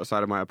the car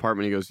outside of my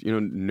apartment, he goes,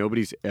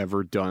 nobody's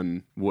ever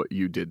done what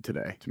you did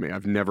today to me.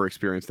 I've never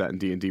experienced that in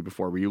D&D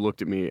before, where you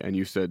looked at me and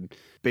you said,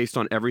 based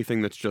on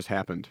everything that's just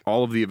happened,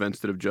 all of the events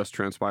that have just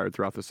transpired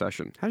throughout the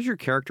session, how does your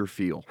character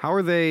feel? How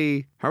are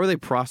they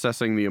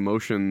processing the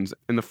emotions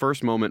in the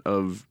first moment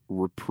of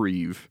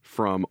reprieve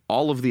from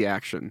all of the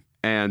action?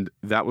 And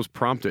that was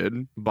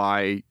prompted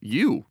by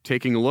you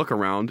taking a look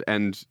around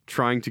and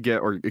trying to get,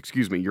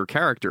 your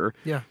character,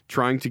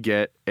 trying to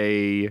get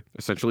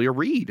essentially a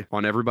read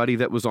on everybody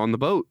that was on the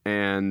boat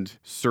and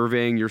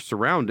surveying your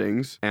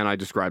surroundings. And I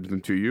described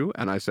them to you,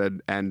 and I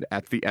said, and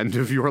at the end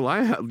of your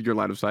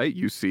line of sight,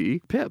 you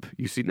see Pip,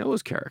 you see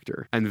Noah's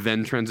character, and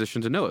then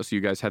transition to Noah. So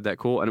you guys had that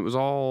cool, and it was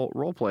all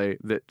role play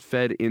that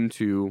fed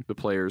into the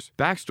player's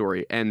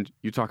backstory. And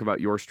you talk about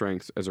your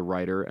strengths as a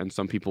writer and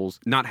some people's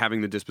not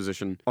having the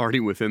disposition already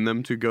within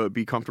them to go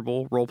be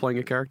comfortable role playing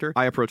a character.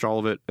 I approach all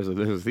of it as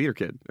a theater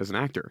kid, as an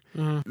actor.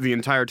 The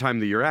entire time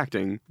that you're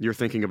acting, you're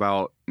thinking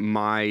about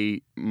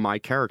my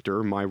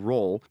character, my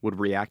role would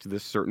react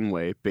this certain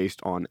way based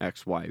on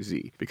X, Y,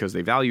 Z, because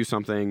they value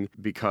something,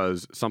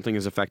 because something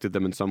has affected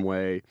them in some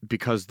way,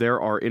 because there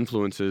are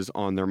influences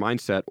on their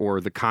mindset or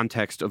the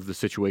context of the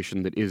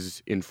situation that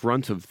is in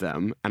front of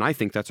them. And I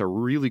think that's a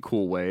really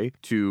cool way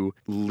to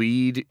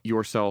lead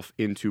yourself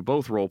into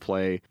both role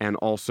play and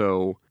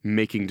also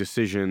making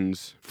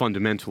decisions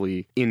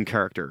fundamentally in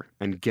character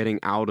and getting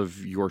out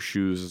of your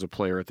shoes as a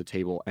player at the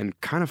table and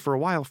kind of for a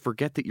while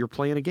forget that you're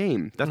playing a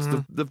game. That's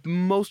the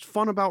most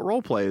fun about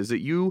role play, is that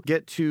you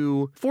get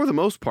to, for the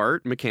most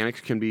part,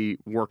 mechanics can be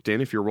worked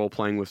in if you're role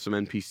playing with some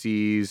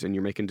NPCs and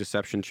you're making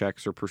deception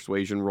checks or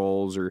persuasion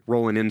rolls or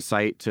rolling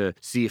insight to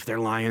see if they're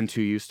lying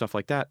to you, stuff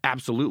like that.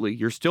 Absolutely.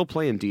 You're still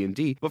playing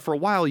D&D, but for a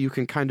while you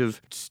can kind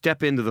of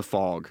step into the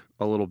fog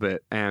a little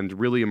bit and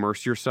really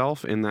immerse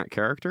yourself in that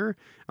character.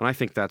 And I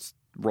think that's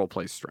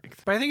roleplay's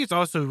strength. But I think it's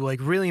also like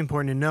really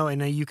important to know,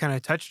 and you kind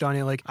of touched on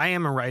it, like I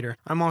am a writer.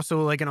 I'm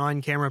also like an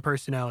on-camera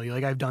personality.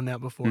 Like I've done that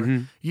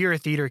before. You're a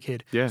theater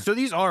kid. Yeah. So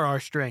these are our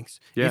strengths.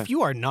 Yeah. If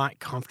you are not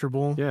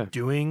comfortable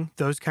doing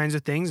those kinds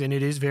of things, and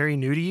it is very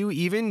new to you,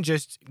 even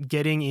just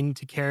getting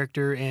into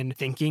character and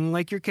thinking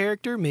like your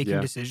character, making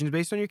decisions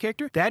based on your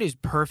character, that is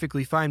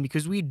perfectly fine,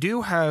 because we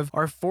do have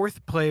our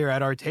fourth player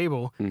at our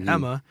table,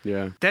 Emma.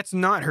 Yeah. That's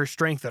not her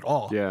strength at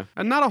all. Yeah.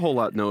 And not a whole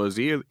lot knows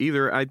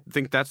either. I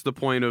think that's the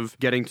point of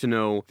getting to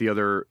know the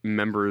other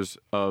members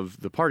of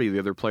the party, the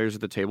other players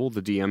at the table,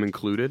 the DM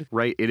included,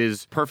 right? It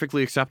is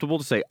perfectly acceptable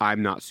to say,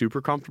 I'm not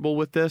super comfortable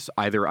with this.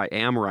 Either I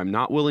am or I'm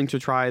not willing to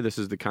try. This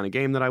is the kind of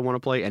game that I want to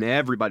play. And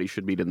everybody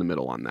should meet in the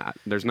middle on that.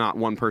 There's not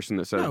one person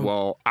that says,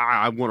 well,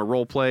 I want to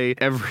role play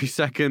every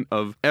second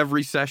of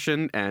every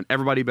session, and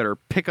everybody better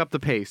pick up the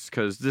pace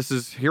because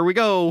here we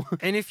go.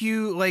 And if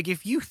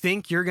you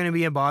think you're going to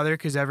be a bother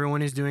because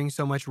everyone is doing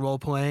so much role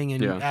playing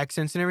and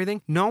accents and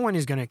everything, no one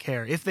is going to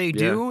care. If they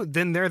do,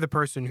 then they're the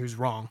person who's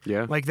wrong.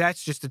 Yeah. Like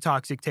that's just a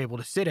toxic table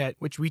to sit at,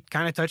 which we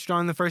kind of touched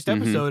on in the first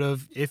episode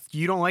of if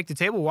you don't like the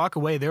table, walk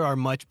away. There are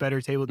much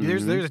better tables.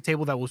 There's a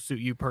table that will suit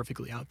you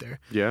perfectly out there.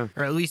 Yeah.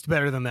 Or at least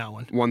better than that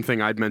one. One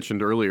thing I'd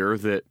mentioned earlier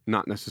that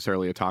not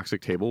necessarily a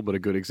toxic table, but a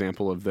good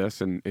example of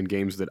this in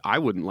games that I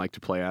wouldn't like to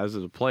play as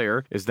a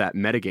player is that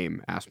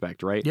metagame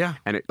aspect, right? Yeah.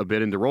 And a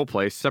bit into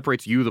roleplay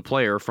separates you, the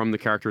player, from the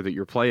character that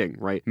you're playing,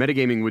 right?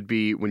 Metagaming would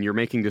be when you're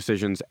making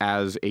decisions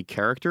as a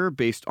character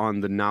based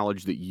on the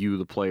knowledge that you,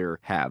 the player,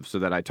 have. So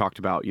that I talked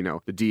about,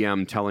 the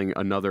DM telling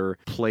another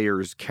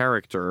player's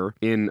character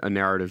in a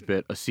narrative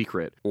bit a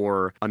secret,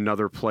 or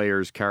another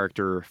player's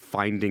character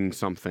finding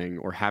something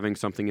or having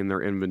something in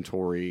their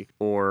inventory,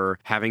 or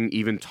having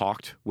even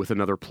talked with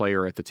another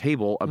player at the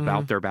table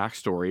about their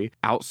backstory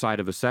outside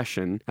of a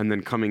session, and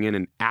then coming in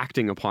and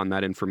acting upon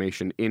that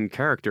information in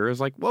character is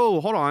like,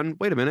 whoa, hold on,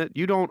 wait a minute.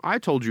 I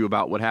told you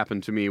about what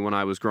happened to me when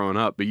I was growing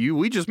up, but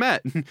we just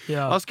met.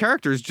 Yeah. Us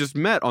characters just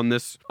met on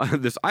this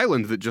this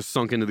island that just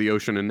sunk into the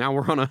ocean, and now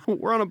we're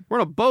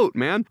on a boat,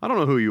 man. I don't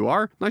know who you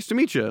are. Nice to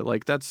meet you.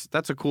 Like that's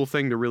a cool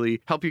thing to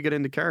really help you get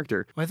into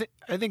character. Well,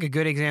 I think a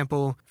good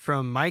example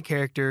from my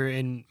character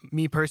and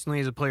me personally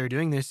as a player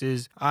doing this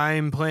is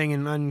I'm playing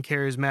an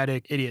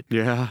uncharismatic idiot.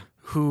 Yeah.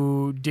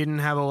 Who didn't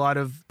have a lot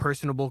of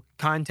personable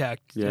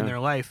contact in their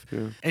life.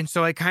 Yeah. And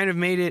so I kind of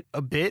made it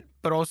a bit,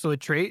 but also a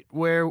trait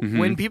where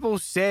when people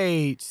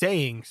say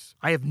sayings,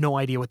 I have no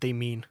idea what they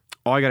mean.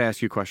 Oh, I got to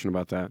ask you a question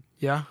about that.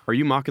 Yeah. Are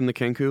you mocking the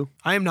Kenku?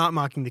 I am not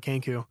mocking the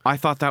Kenku. I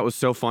thought that was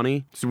so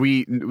funny.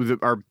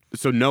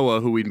 So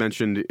Noah, who we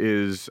mentioned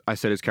I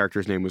said his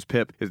character's name was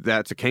Pip.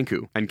 That's a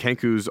Kenku. And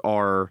Kenkus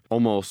are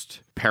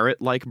almost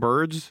parrot-like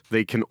birds.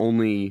 They can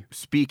only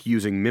speak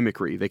using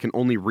mimicry. They can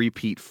only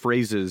repeat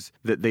phrases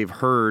that they've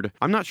heard.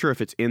 I'm not sure if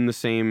it's in the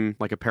same,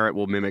 like a parrot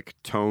will mimic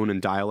tone and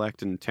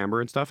dialect and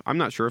timbre and stuff. I'm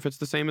not sure if it's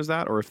the same as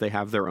that or if they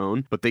have their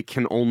own, but they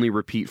can only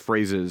repeat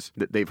phrases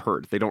that they've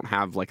heard. They don't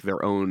have like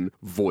their own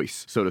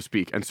voice, so to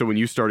speak. And so when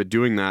you started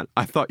doing that,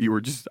 I thought you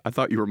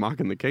were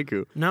mocking the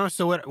Kenku. No,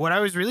 so what I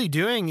was really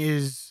doing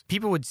is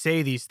people would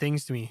say these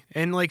things to me,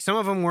 and like some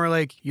of them were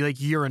like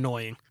you're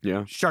annoying.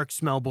 Yeah. Sharks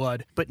smell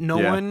blood. But no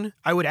one,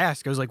 I would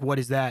ask, I was like, what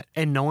is that?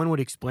 And no one would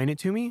explain it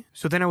to me.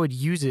 So then I would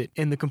use it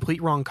in the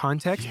complete wrong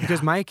context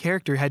because my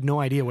character had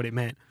no idea what it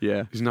meant.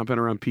 Yeah. He's not been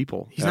around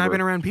people. He's not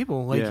been around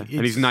people. Like, and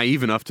he's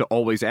naive enough to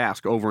always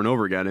ask over and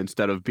over again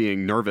instead of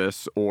being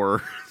nervous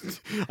or,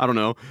 I don't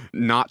know,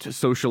 not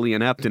socially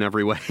inept in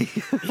every way.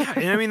 Yeah.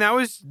 And I mean, that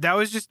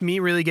was just me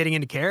really getting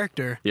into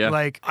character. Yeah.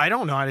 Like, I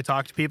don't know how to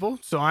talk to people,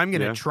 so I'm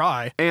going to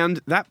try. And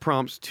that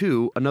prompts,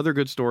 too, another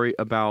good story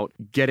about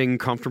getting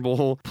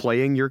comfortable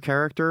playing your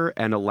character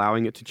and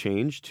allowing it to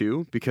change,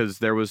 too, because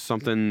there was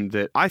something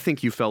that I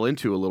think you fell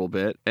into a little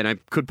bit, and I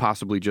could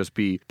possibly just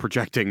be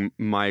projecting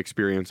my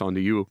experience onto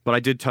you. But I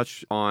did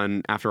touch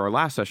on, after our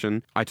last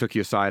session, I took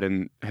you aside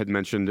and had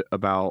mentioned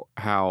about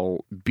how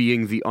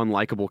being the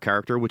unlikable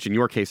character, which in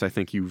your case, I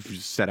think you've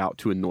set out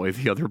to annoy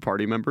the other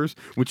party members,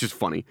 which is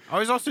funny. I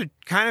was also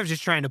kind of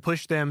just trying to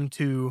push them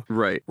to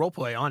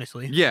roleplay,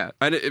 honestly. Yeah,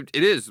 and it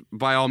is,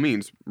 by all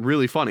means,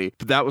 really funny.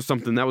 But that was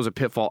a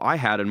pitfall I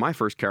had in my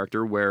first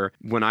character where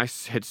when I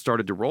had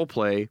started to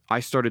roleplay, I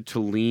started to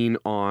lean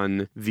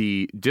on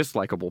the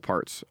dislikable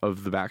parts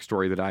of the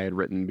backstory that I had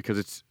written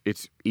because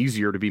it's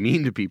easier to be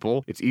mean to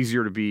people. It's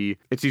easier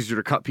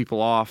to cut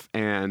people off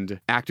and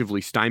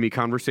actively stymie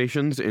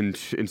conversations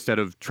instead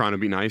of trying to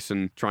be nice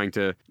and trying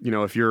to,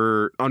 if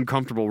you're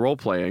uncomfortable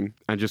roleplaying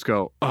and just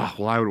go, oh,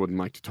 well, I wouldn't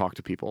like to talk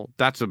to people.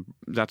 That's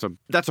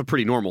a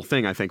pretty normal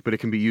thing, I think, but it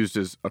can be used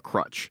as a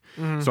crutch.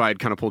 Mm-hmm. So I had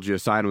kind of pulled you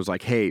aside and was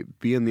like, hey,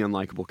 being the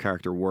unlikable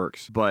character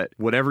works, but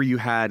whatever you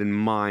had in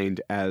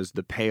mind as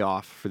the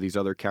payoff for these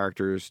other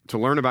characters to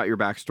learn about your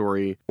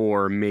backstory,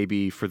 or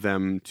maybe for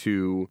them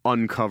to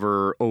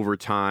uncover over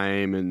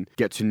time and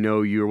get to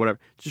know you or whatever,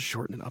 just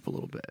shorten it up a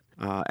little bit.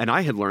 And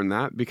I had learned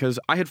that because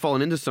I had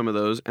fallen into some of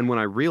those. And when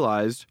I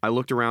realized, I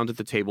looked around at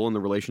the table and the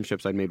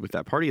relationships I'd made with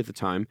that party at the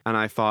time. And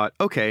I thought,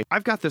 okay,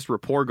 I've got this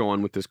rapport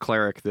going with this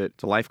cleric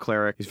that's a life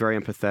cleric. He's very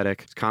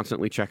empathetic. He's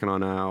constantly checking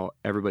on how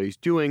everybody's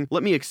doing.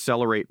 Let me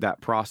accelerate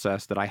that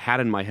process that I had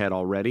in my head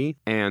already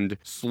and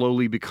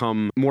slowly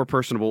become more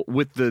personable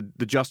with the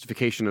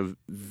justification of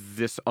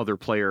this other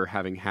player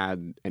having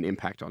had an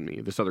impact on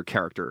me, this other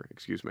character,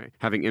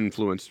 having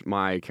influenced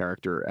my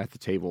character at the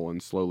table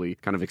and slowly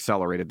kind of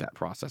accelerated that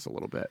process a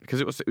little bit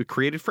because it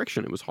created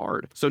friction. It was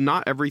hard. So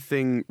not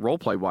everything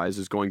roleplay wise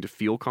is going to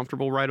feel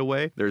comfortable right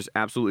away. There's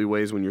absolutely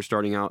ways when you're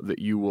starting out that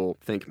you will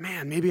think,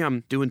 man, maybe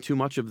I'm doing too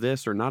much of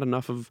this or not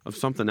enough of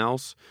something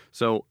else.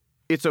 So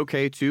it's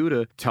okay, too,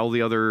 to tell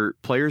the other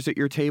players at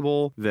your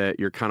table that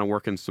you're kind of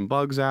working some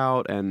bugs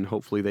out, and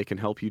hopefully they can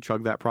help you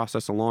chug that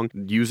process along.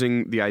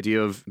 Using the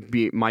idea of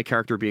my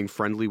character being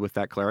friendly with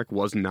that cleric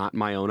was not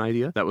my own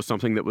idea. That was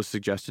something that was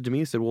suggested to me.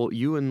 He said, well,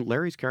 you and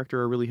Larry's character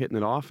are really hitting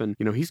it off, and,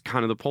 he's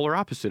kind of the polar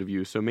opposite of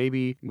you, so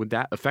maybe would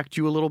that affect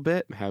you a little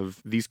bit?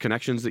 Have these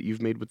connections that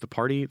you've made with the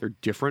party, they're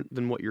different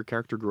than what your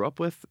character grew up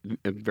with,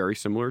 very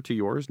similar to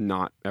yours,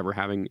 not ever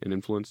having an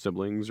influence,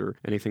 siblings, or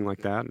anything like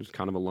that. Just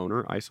kind of a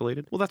loner,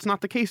 isolated. Well, that's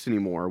not the case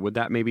anymore. Would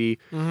that maybe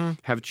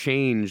have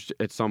changed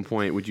at some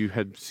point? Would you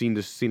have seen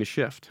a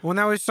shift? Well,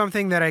 that was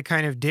something that I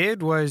kind of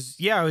did was,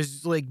 I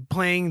was like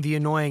playing the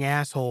annoying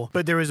asshole,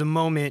 but there was a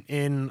moment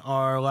in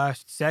our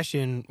last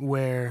session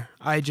where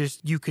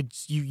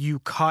you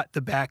caught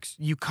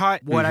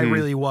what I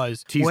really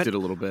was. Teased it a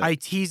little bit. I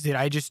teased it.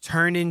 I just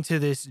turned into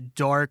this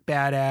dark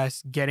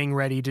badass getting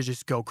ready to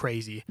just go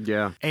crazy.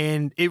 Yeah.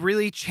 And it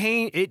really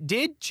changed. It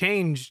did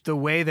change the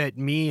way that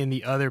me and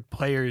the other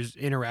players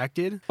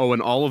interacted. Oh,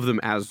 and all of them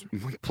as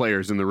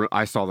players in the room,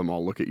 I saw them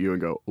all look at you and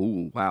go,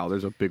 ooh, wow,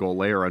 there's a big old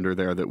layer under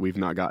there that we've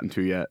not gotten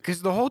to yet.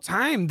 Because the whole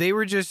time they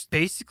were just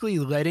basically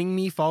letting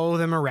me follow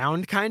them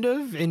around kind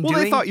of. And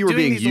they thought you were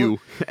being you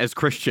as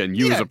Christian,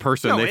 as a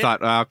person. They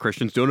thought,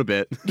 Christian's doing a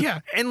bit. Yeah.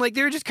 And like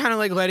they were just kind of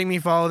like letting me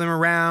follow them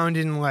around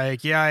and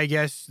like, I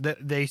guess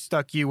that they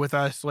stuck you with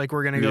us. Like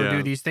we're going to go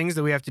do these things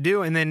that we have to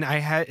do. And then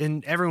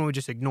and everyone would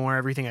just ignore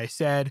everything I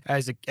said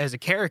as a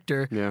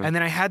character. Yeah. And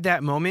then I had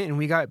that moment and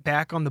we got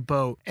back on the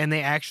boat and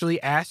they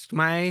actually asked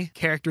my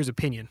character's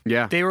opinion.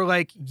 Yeah. They were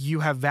like,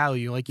 you have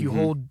value. Like you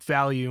hold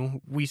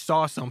value. We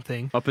saw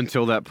something. Up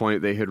until that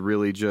point, they had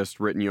really just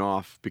written you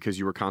off because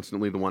you were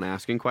constantly the one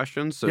asking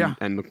questions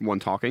and the one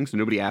talking. So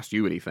nobody asked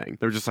you anything.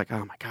 They were just like,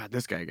 oh my God,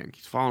 this guy again.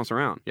 He's following us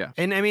around. Yeah.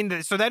 And I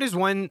mean, so that is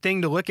one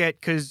thing to look at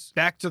because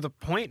back to the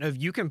point of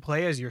you can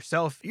play as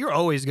yourself. You're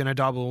always going to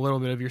dabble a little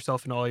bit of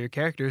yourself in all your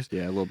characters.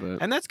 Yeah, a little bit.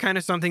 And that's kind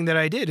of something that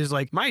I did is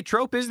like my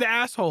trope is the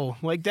asshole.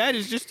 Like that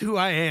is just who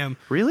I am.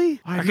 Really?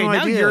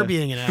 Now you're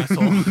being an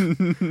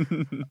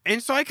asshole.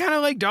 And so I kind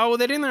of like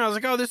dabbled it in there. I was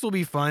like, oh, this will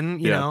be fun,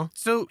 you know?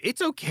 So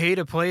it's okay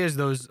to play as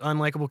those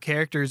unlikable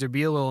characters or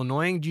be a little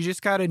annoying. You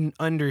just got to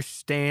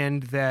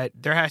understand that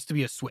there has to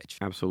be a switch.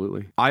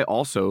 Absolutely. I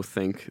also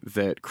think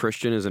that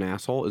Christian is an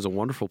asshole is a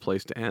wonderful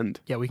place to end.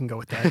 Yeah, we can go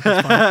with that.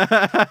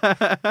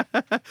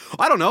 That's fine.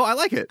 I don't know. I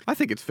like it. I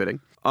think it's fitting.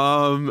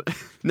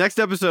 Next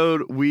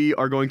episode, we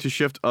are going to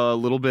shift a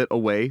little bit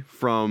away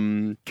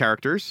from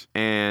characters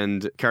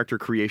and character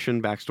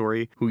creation,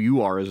 backstory, who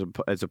you are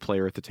as a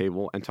player at the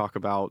table, and talk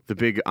about the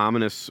big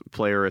ominous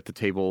player at the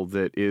table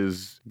that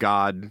is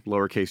God,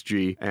 lowercase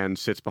g, and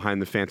sits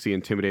behind the fancy,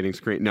 intimidating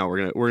screen. No,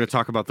 we're gonna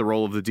talk about the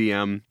role of the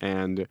DM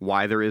and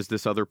why there is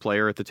this other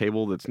player at the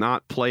table that's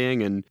not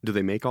playing, and do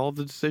they make all of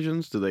the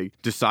decisions? Do they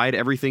decide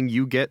everything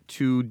you get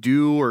to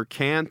do or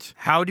can't?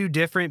 How do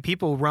different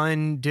people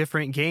run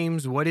different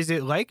games? What is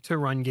it like to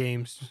run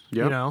games?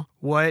 Yep. You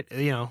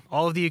know,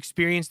 all of the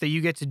experience that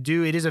you get to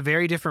do, it is a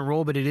very different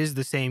role, but it is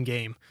the same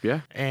game.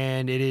 Yeah.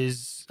 And it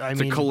is,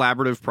 it's a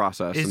collaborative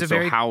process. And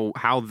so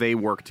how they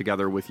work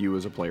together with you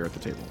as a player at the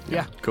table.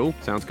 Yeah. Cool.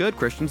 Sounds good.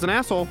 Christian's an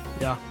asshole.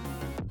 Yeah.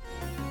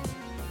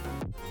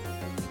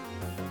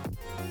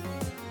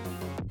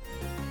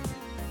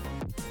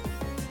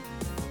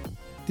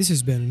 This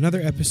has been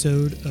another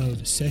episode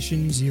of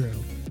Session Zero,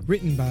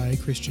 written by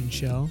Christian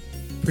Schell,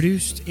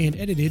 produced and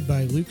edited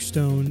by Luke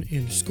Stone,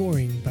 and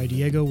scoring by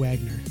Diego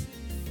Wagner.